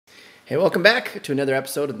Hey, welcome back to another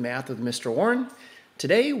episode of Math with Mr. Warren.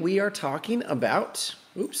 Today we are talking about,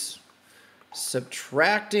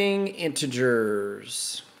 subtracting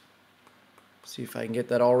integers. See if I can get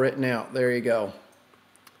that all written out. There you go.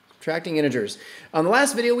 Subtracting integers. On the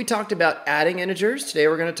last video we talked about adding integers. Today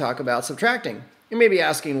we're going to talk about subtracting. You may be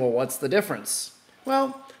asking, well, what's the difference?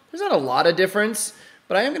 Well, there's not a lot of difference,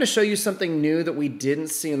 but I am going to show you something new that we didn't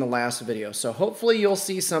see in the last video. So hopefully you'll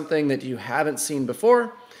see something that you haven't seen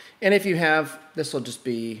before. And if you have, this will just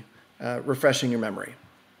be refreshing your memory.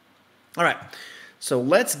 All right, so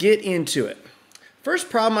let's get into it.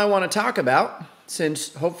 First problem I want to talk about,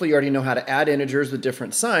 since hopefully you already know how to add integers with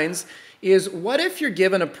different signs, is what if you're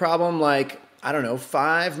given a problem like, I don't know,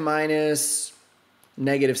 5 minus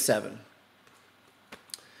 -7?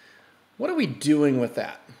 What are we doing with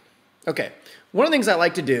that? Okay, one of the things I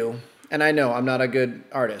like to do, and I know I'm not a good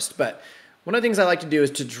artist, but one of the things I like to do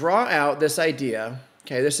is to draw out this idea.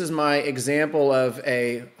 Okay, this is my example of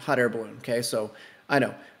a hot air balloon. Okay, so I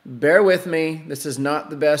know, bear with me. This is not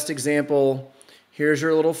the best example. Here's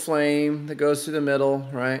your little flame that goes through the middle,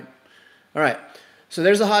 right? All right, so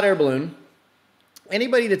there's a hot air balloon.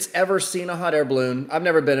 Anybody that's ever seen a hot air balloon, I've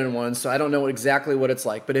never been in one, so I don't know exactly what it's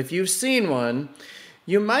like. But if you've seen one,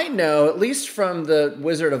 you might know, at least from the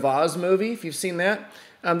Wizard of Oz movie, if you've seen that,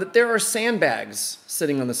 that there are sandbags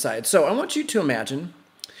sitting on the side. So I want you to imagine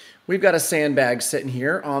we've got a sandbag sitting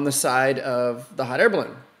here on the side of the hot air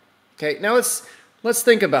balloon. Okay, now let's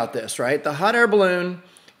think about this, right? The hot air balloon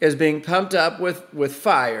is being pumped up with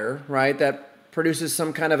fire, right? That produces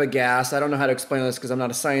some kind of a gas. I don't know how to explain this because I'm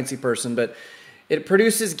not a sciencey person, but it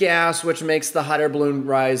produces gas which makes the hot air balloon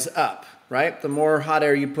rise up, right? The more hot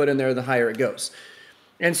air you put in there, the higher it goes.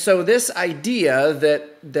 And so this idea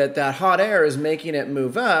that hot air is making it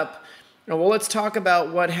move up, well, let's talk about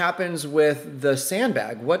what happens with the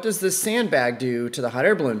sandbag. What does the sandbag do to the hot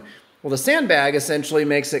air balloon? Well, the sandbag essentially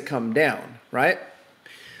makes it come down, right?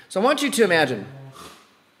 So I want you to imagine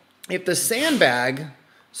if the sandbag,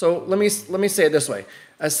 so let me say it this way.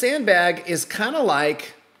 A sandbag is kind of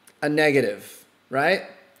like a negative, right?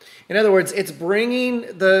 In other words, it's bringing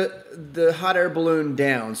the hot air balloon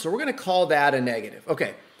down. So we're going to call that a negative.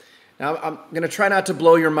 Okay, now I'm going to try not to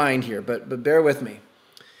blow your mind here, but bear with me.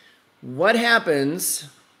 What happens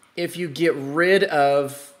if you get rid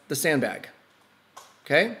of the sandbag?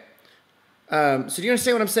 Okay? So do you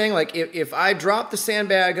understand what I'm saying? Like if I drop the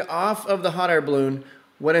sandbag off of the hot air balloon,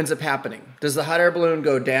 what ends up happening? Does the hot air balloon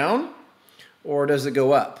go down or does it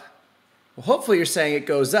go up? Well, hopefully you're saying it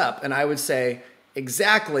goes up, and I would say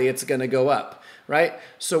exactly it's going to go up, right?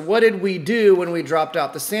 So what did we do when we dropped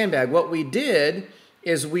off the sandbag? What we did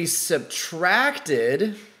is we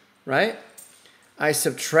subtracted, right? I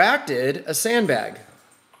subtracted a sandbag.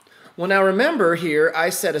 Well, now remember here,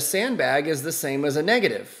 I said a sandbag is the same as a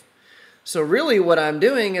negative. So really what I'm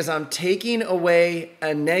doing is I'm taking away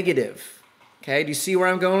a negative. Okay, do you see where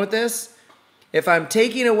I'm going with this? If I'm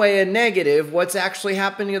taking away a negative, what's actually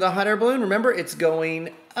happening to the hot air balloon? Remember, it's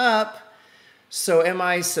going up. So am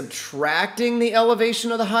I subtracting the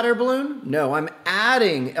elevation of the hot air balloon? No, I'm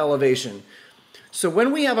adding elevation. So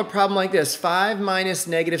when we have a problem like this, 5 minus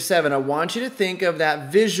 -7, I want you to think of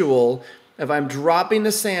that visual of I'm dropping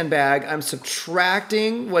the sandbag, I'm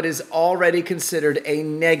subtracting what is already considered a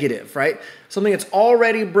negative, right? Something that's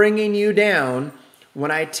already bringing you down.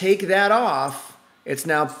 When I take that off, it's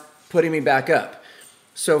now putting me back up.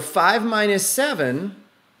 So 5 minus 7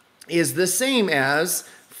 is the same as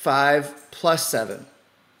 5 plus 7,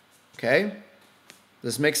 okay?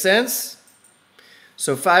 Does this make sense?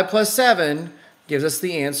 So 5 plus 7 gives us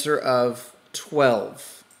the answer of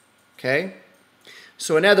 12, okay?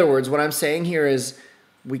 So in other words, what I'm saying here is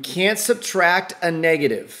we can't subtract a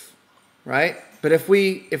negative, right? But if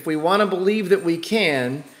we want to believe that we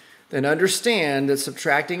can, then understand that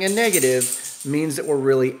subtracting a negative means that we're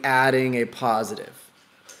really adding a positive,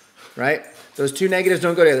 right? Those two negatives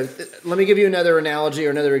don't go together. Let me give you another analogy or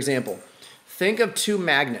another example. Think of two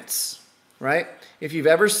magnets, right? If you've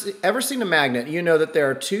ever seen a magnet, you know that there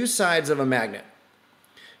are two sides of a magnet.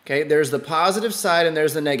 Okay, there's the positive side and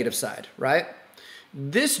there's the negative side, right?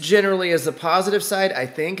 This generally is the positive side, I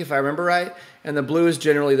think, if I remember right, and the blue is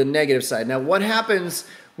generally the negative side. Now, what happens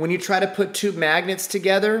when you try to put two magnets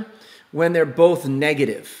together when they're both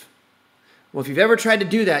negative? Well, if you've ever tried to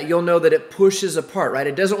do that, you'll know that it pushes apart, right?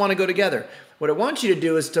 It doesn't want to go together. What it wants you to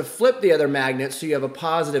do is to flip the other magnet so you have a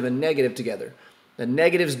positive and negative together. The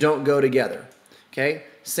negatives don't go together, okay?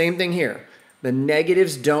 Same thing here. The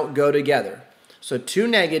negatives don't go together. So two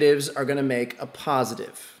negatives are going to make a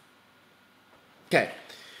positive. Okay,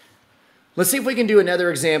 let's see if we can do another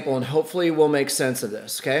example and hopefully we'll make sense of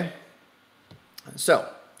this, okay? So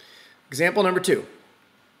Example number 2.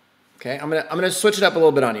 Okay, I'm gonna switch it up a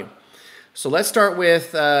little bit on you. So let's start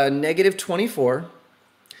with negative 24,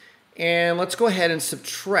 and let's go ahead and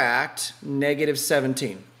subtract negative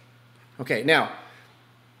 17. Okay, now,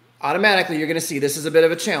 automatically you're gonna see this is a bit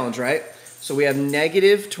of a challenge, right? So we have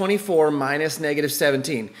negative 24 minus negative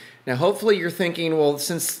 17. Now hopefully you're thinking, well,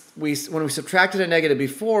 since when we subtracted a negative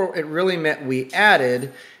before, it really meant we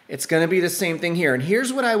added, it's gonna be the same thing here. And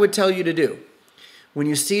here's what I would tell you to do. When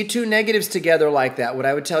you see two negatives together like that, what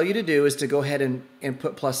I would tell you to do is to go ahead and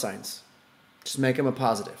put plus signs. Just make them a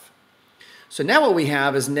positive. So now what we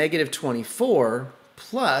have is negative 24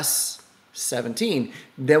 plus 17.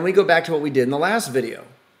 Then we go back to what we did in the last video,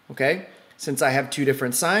 okay? Since I have two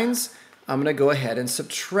different signs, I'm gonna go ahead and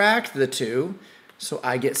subtract the two, so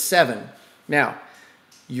I get 7. Now,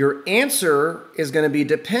 your answer is gonna be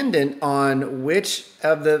dependent on which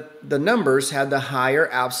of the numbers had the higher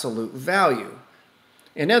absolute value.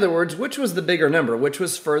 In other words, which was the bigger number? Which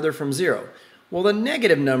was further from 0? Well, the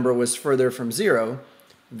negative number was further from 0.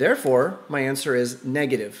 Therefore, my answer is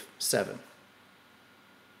negative 7.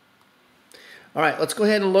 All right, let's go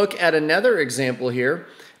ahead and look at another example here.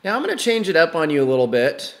 Now, I'm going to change it up on you a little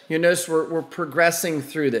bit. You notice we're progressing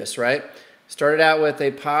through this, right? Started out with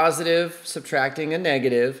a positive subtracting a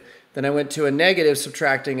negative. Then I went to a negative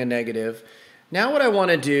subtracting a negative. Now what I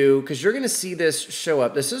want to do, because you're going to see this show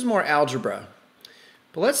up, this is more algebra.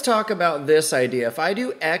 But let's talk about this idea. If I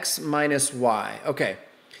do x minus y, okay.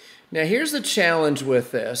 Now here's the challenge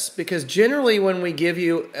with this, because generally when we give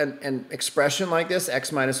you an expression like this,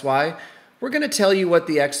 x minus y, we're going to tell you what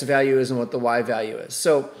the x value is and what the y value is.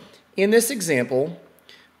 So in this example,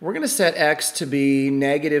 we're going to set x to be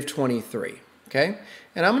negative 23, okay?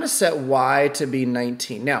 And I'm going to set y to be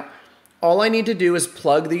 19. Now, all I need to do is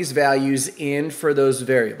plug these values in for those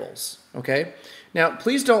variables, okay? Now,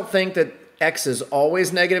 please don't think that x is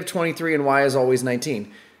always negative 23 and y is always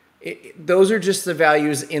 19. Those are just the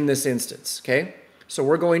values in this instance, okay? So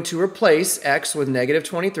we're going to replace x with negative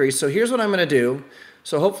 23. So here's what I'm going to do.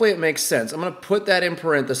 So hopefully it makes sense. I'm going to put that in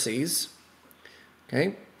parentheses,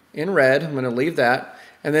 okay? In red, I'm going to leave that.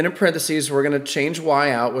 And then in parentheses, we're going to change y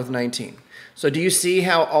out with 19. So do you see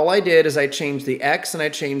how all I did is I changed the x and I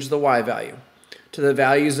changed the y value to the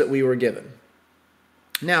values that we were given.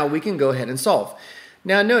 Now we can go ahead and solve.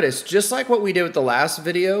 Now notice, just like what we did with the last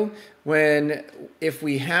video, if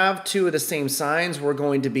we have two of the same signs, we're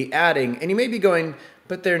going to be adding, and you may be going,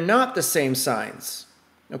 but they're not the same signs.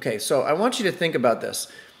 Okay, so I want you to think about this.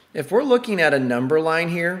 If we're looking at a number line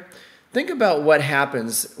here, think about what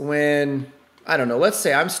happens when, I don't know, let's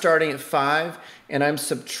say I'm starting at 5 and I'm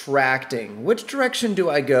subtracting. Which direction do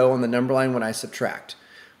I go on the number line when I subtract?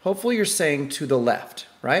 Hopefully you're saying to the left,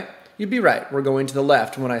 right? You'd be right, we're going to the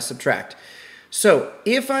left when I subtract. So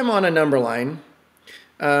if I'm on a number line,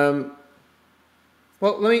 well,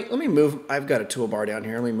 let me move. I've got a toolbar down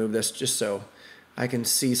here. Let me move this just so I can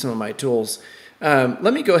see some of my tools.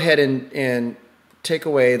 Let me go ahead and take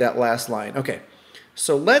away that last line. Okay,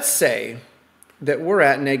 so let's say that we're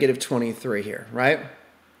at negative 23 here, right?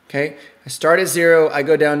 Okay, I start at 0, I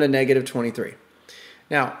go down to negative 23.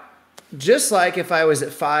 Now, just like if I was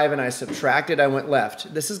at 5 and I subtracted, I went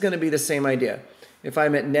left. This is going to be the same idea. If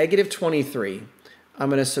I'm at negative 23, I'm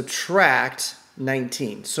going to subtract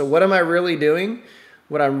 19. So what am I really doing?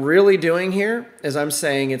 What I'm really doing here is I'm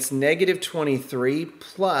saying it's negative 23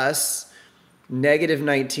 plus negative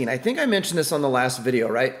 19. I think I mentioned this on the last video,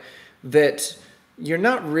 right? That you're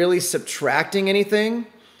not really subtracting anything,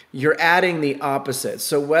 you're adding the opposite.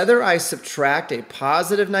 So whether I subtract a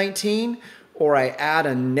positive 19 or I add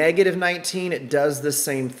a negative 19, it does the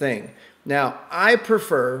same thing. Now, I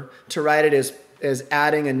prefer to write it as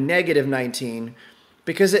adding a negative 19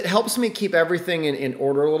 because it helps me keep everything in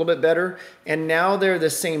order a little bit better. And now they're the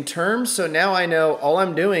same terms, so now I know all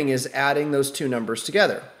I'm doing is adding those two numbers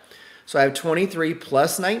together. So I have 23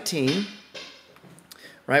 plus 19,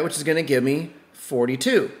 right, which is going to give me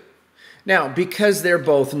 42. Now, because they're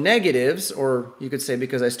both negatives, or you could say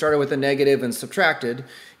because I started with a negative and subtracted,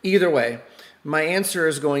 either way, my answer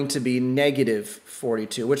is going to be negative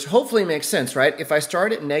 42, which hopefully makes sense, right? If I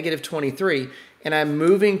start at negative 23 and I'm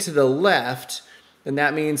moving to the left, then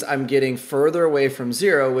that means I'm getting further away from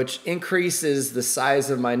 0, which increases the size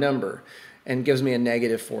of my number and gives me a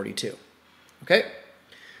negative 42. Okay?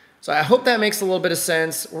 So I hope that makes a little bit of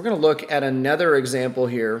sense. We're going to look at another example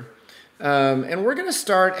here. And we're going to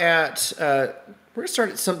start at something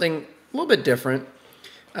a little bit different.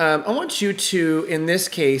 I want you to, in this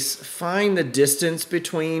case, find the distance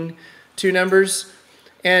between two numbers.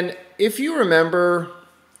 And if you remember,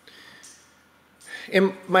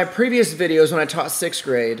 in my previous videos when I taught 6th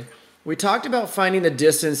grade, we talked about finding the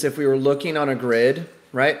distance if we were looking on a grid,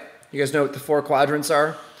 right? You guys know what the 4 quadrants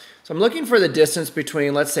are? So I'm looking for the distance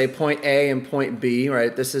between, let's say, point A and point B,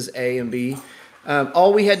 right? This is A and B.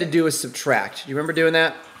 All we had to do is subtract. Do you remember doing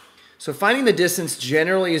that? So finding the distance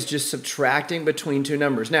generally is just subtracting between two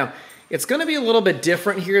numbers. Now, it's going to be a little bit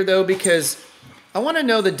different here, though, because I want to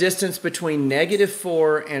know the distance between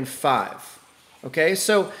 -4 and 5. Okay,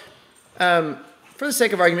 so for the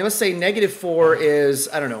sake of argument, let's say -4 is,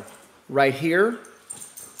 I don't know, right here,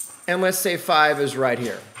 and let's say 5 is right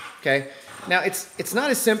here. Okay, now it's not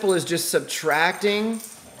as simple as just subtracting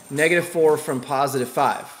 -4 from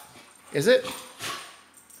 +5, is it?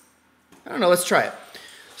 I don't know, let's try it.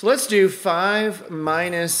 So let's do 5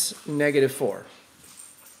 minus -4.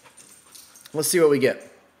 Let's see what we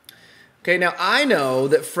get. Okay, now I know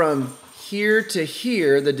that from here to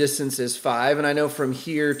here the distance is 5, and I know from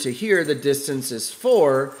here to here the distance is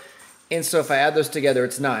 4, and so if I add those together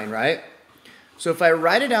it's 9, right? So if I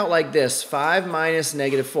write it out like this, 5 minus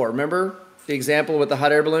 -4, remember the example with the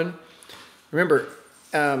hot air balloon? Remember,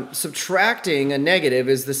 subtracting a negative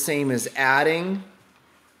is the same as adding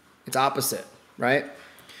its opposite, right?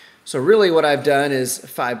 So really what I've done is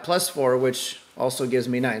 5 plus 4, which also gives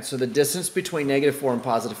me 9. So the distance between -4 and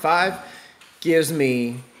 +5 gives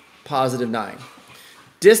me +9.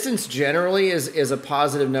 Distance generally is a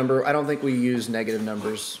positive number. I don't think we use negative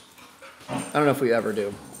numbers. I don't know if we ever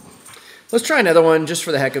do. Let's try another one just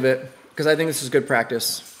for the heck of it, because I think this is good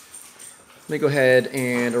practice. Let me go ahead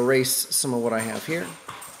and erase some of what I have here.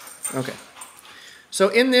 Okay. So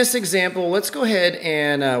in this example, let's go ahead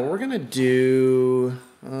and we're going to do,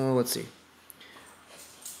 let's see.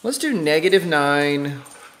 Let's do -9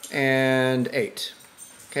 and 8.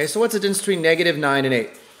 Okay, so what's the difference between -9 and 8?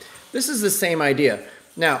 This is the same idea.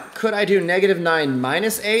 Now, could I do -9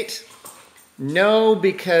 minus 8? No,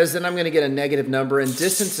 because then I'm going to get a negative number, and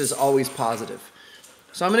distance is always positive.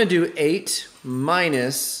 So I'm going to do 8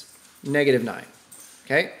 minus -9.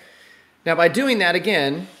 Okay? Now, by doing that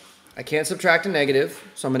again, I can't subtract a negative,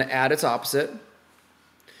 so I'm going to add its opposite.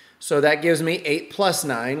 So that gives me 8 plus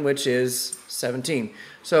 9, which is 17.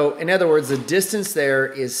 So in other words, the distance there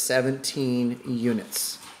is 17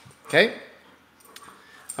 units. Okay?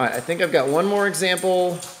 All right, I think I've got one more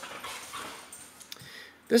example.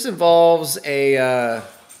 This involves a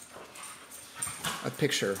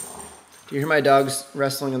picture. Do you hear my dogs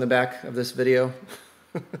wrestling in the back of this video?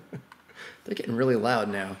 They're getting really loud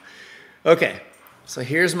now. Okay, so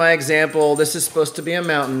here's my example. This is supposed to be a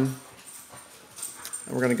mountain.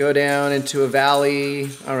 And we're going to go down into a valley.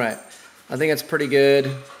 All right, I think it's pretty good.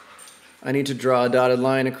 I need to draw a dotted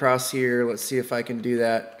line across here. Let's see if I can do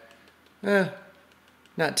that.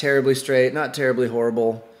 Not terribly straight, not terribly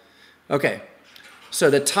horrible. Okay, so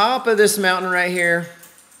the top of this mountain right here,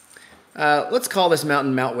 let's call this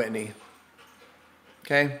mountain Mount Whitney.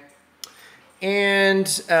 Okay,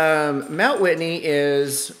 and Mount Whitney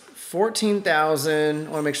is 14,000, I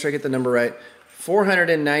want to make sure I get the number right,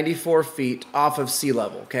 494 feet off of sea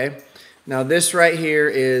level, okay? Now this right here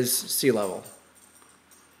is sea level.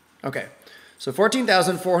 Okay, so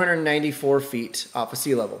 14,494 feet off of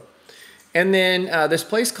sea level. And then this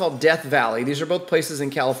place called Death Valley, these are both places in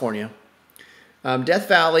California. Death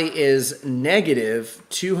Valley is negative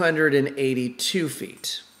 282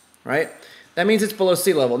 feet, right? That means it's below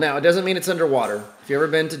sea level. Now, it doesn't mean it's underwater. If you've ever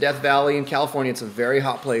been to Death Valley in California, it's a very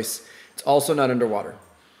hot place. It's also not underwater.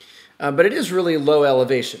 But it is really low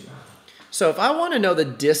elevation. So if I want to know the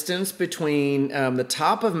distance between the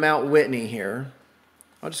top of Mount Whitney here,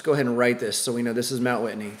 I'll just go ahead and write this so we know this is Mount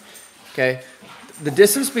Whitney. Okay, the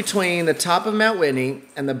distance between the top of Mount Whitney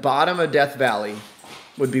and the bottom of Death Valley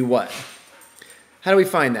would be what? How do we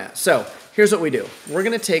find that? So here's what we do. We're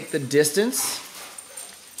going to take the distance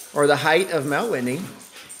or the height of Mount Whitney,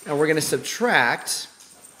 and we're going to subtract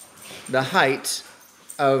the height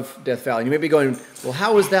of Death Valley. You may be going, well,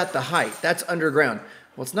 how is that the height? That's underground.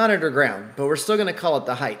 Well, it's not underground, but we're still going to call it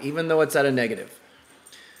the height, even though it's at a negative.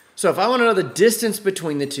 So if I want to know the distance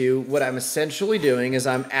between the two, what I'm essentially doing is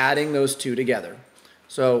I'm adding those two together.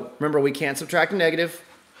 So remember, we can't subtract a negative.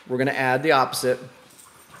 We're going to add the opposite.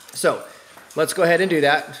 So let's go ahead and do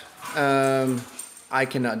that. I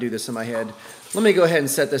cannot do this in my head. Let me go ahead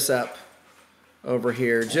and set this up over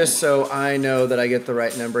here just so I know that I get the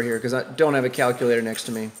right number here, because I don't have a calculator next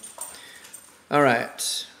to me. All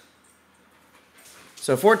right.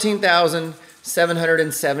 So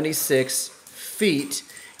 14,776 feet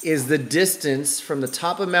is the distance from the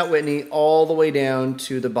top of Mount Whitney all the way down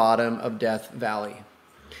to the bottom of Death Valley.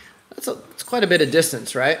 That's quite a bit of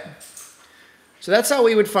distance, right? So that's how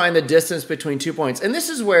we would find the distance between 2 points. And this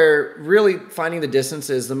is where really finding the distance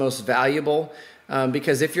is the most valuable.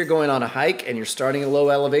 because if you're going on a hike and you're starting at low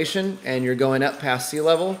elevation and you're going up past sea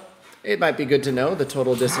level, it might be good to know the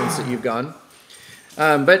total distance that you've gone.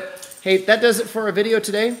 But hey, that does it for our video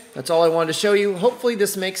today. That's all I wanted to show you. Hopefully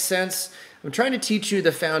this makes sense. I'm trying to teach you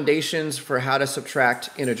the foundations for how to subtract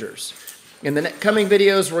integers. In the coming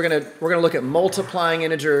videos, we're gonna look at multiplying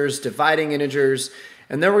integers, dividing integers,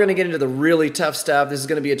 and then we're gonna get into the really tough stuff. This is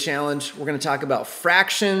gonna be a challenge. We're gonna talk about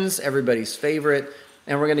fractions, everybody's favorite,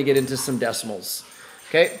 and we're gonna get into some decimals,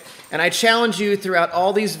 okay? And I challenge you throughout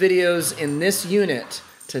all these videos in this unit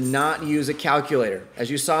to not use a calculator. As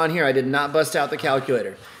you saw in here, I did not bust out the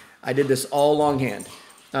calculator. I did this all longhand.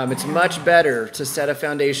 It's much better to set a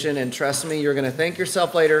foundation, and trust me, you're gonna thank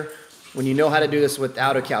yourself later when you know how to do this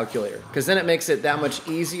without a calculator, because then it makes it that much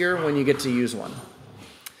easier when you get to use one.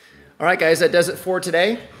 All right, guys, that does it for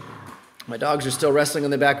today. My dogs are still wrestling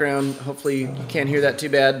in the background. Hopefully you can't hear that too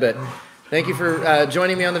bad, but thank you for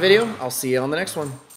joining me on the video. I'll see you on the next one.